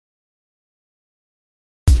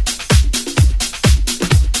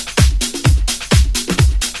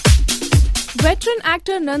Veteran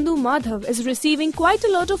actor Nandu Madhav is receiving quite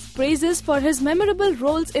a lot of praises for his memorable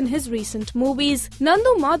roles in his recent movies.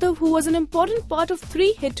 Nandu Madhav, who was an important part of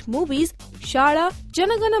 3 hit movies, Shara,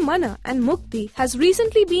 Janagana Mana and Mukti, has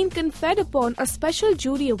recently been conferred upon a special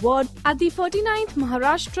jury award at the 49th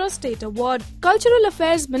Maharashtra State Award. Cultural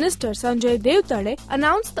Affairs Minister Sanjay Devtade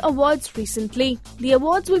announced the awards recently. The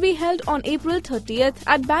awards will be held on April 30th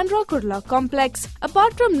at Bandra Kurla Complex.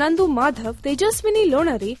 Apart from Nandu Madhav, Tejaswini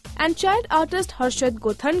Lonari and child artist Harshad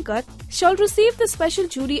Gothankar shall receive the special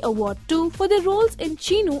jury award too for their roles in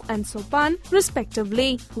Chinu and Sopan,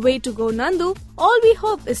 respectively. Way to go, Nandu! All we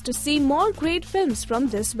hope is to see more great films from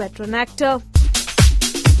this veteran actor.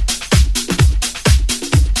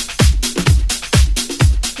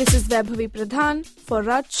 This is Vaibhavi Pradhan for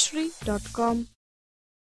Rajshri.com.